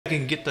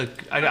can get the.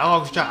 I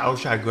was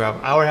trying to grab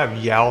him. I already have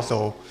Yao,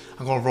 so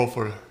I'm gonna roll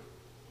for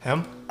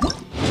him.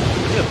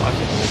 Yeah, I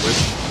can roll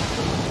rich.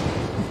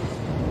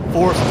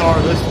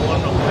 4-star this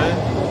one, okay.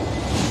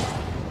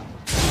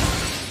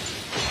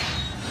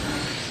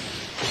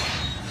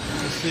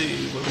 Let's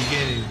see what we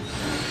getting.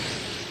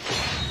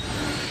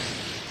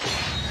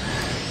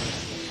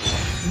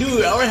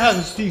 Dude, I already have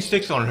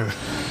C6 on her.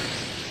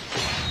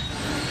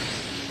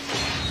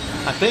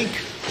 I think.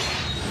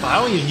 But I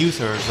don't even use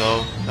her,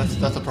 so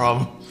that's a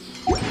problem.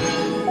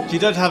 She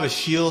does have a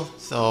shield,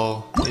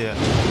 so yeah.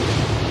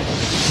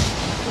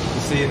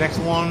 Let's see, next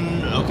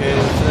one. Okay,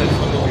 this next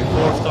one will be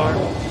 4-star.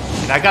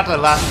 And I got the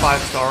last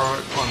 5-star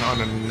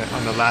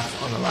on the last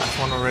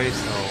one already,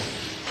 so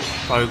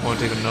probably going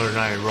to take another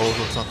 9 rolls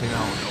or something. I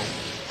don't know.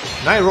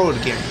 9 rolls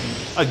again.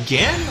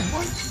 Again?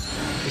 What?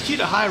 Is she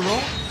the high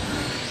roll?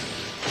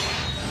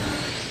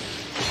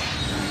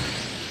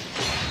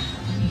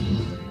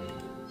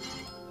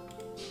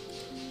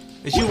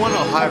 Is she one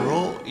of high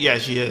roll? Yeah,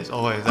 she is.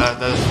 Oh wait, that's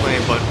funny,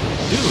 but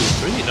dude,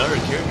 bring another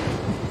character.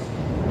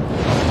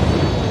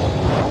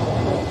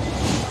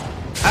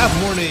 I have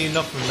more than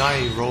enough for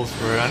 90 rolls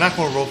for her. I'm not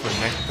gonna roll for the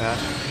next patch.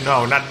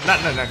 No, not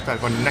the next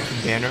patch, but the next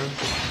banner.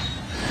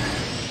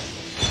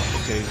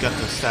 Okay, got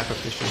the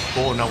sacrificial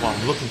bow, not what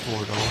I'm looking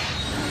for though.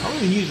 I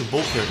don't even use the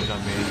bow character that I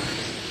made.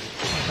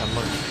 Not that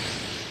much.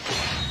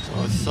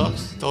 So it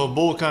sucks. So the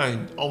bow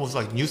kind of almost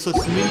like useless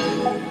to me.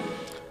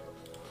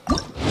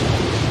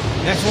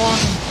 Next one,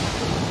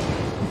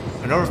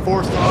 another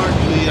 4-star.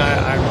 Usually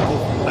I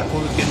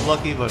probably get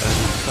lucky, but it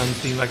doesn't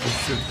seem like it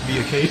should be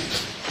a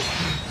case.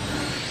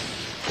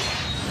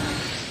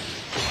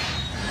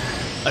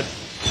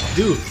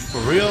 Dude,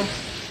 for real?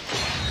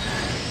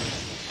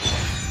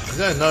 I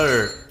got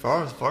another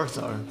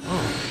 4-star.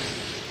 Oh.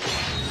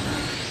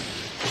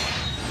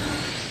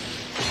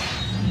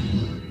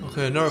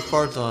 Okay, another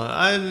 4-star.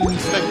 I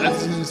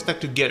didn't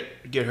expect to get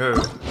her.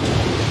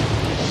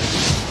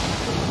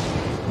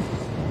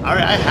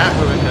 I have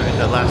her in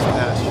the last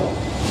patch.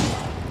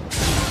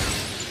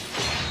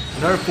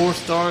 Another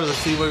 4-star. Let's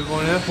see where we're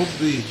going at.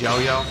 Hopefully Yao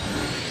Yao.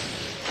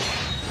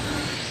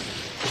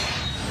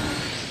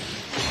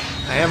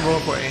 I am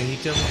rolling for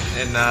Alhaitham,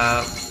 and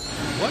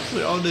what's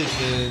with all this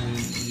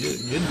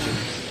Yinjin?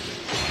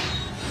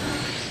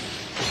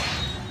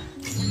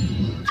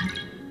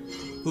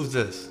 Who's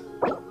this?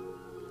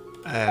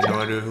 I have no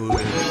idea who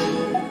it is.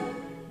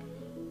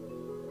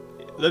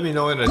 Let me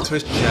know in the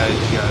Twitch chat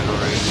if you guys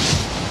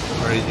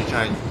already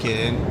trying to get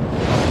in.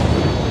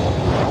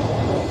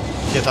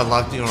 Get that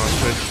live stream on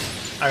Twitch.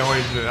 I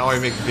only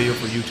make a video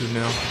for YouTube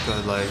now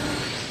because like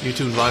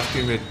YouTube live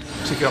stream it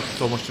took up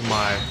so much of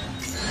my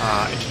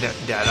internet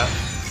data.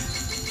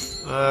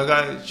 I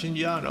got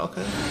Shinjan,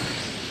 okay.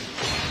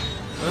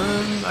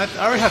 I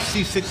already have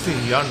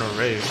C16 Yan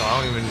already, so I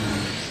don't even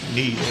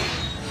need it.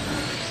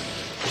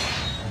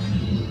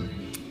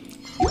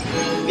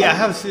 Yeah, I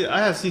have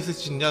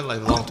C16 Yan like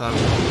a long time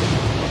ago.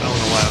 I don't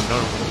know why I've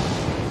done it.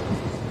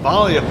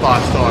 Finally a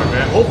 5-star,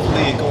 man.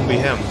 Hopefully it's gonna be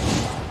him.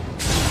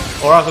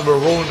 Or else we're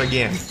rolling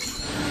again.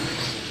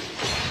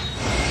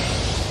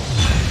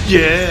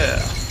 Yeah!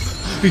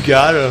 We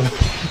got him.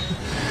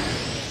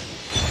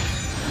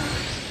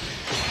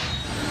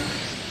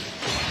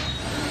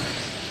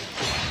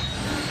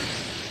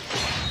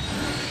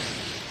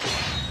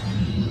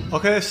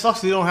 Okay, it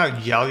sucks we don't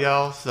have Yao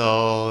Yao,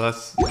 so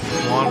that's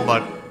one,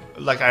 but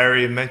like I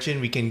already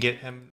mentioned, we can get him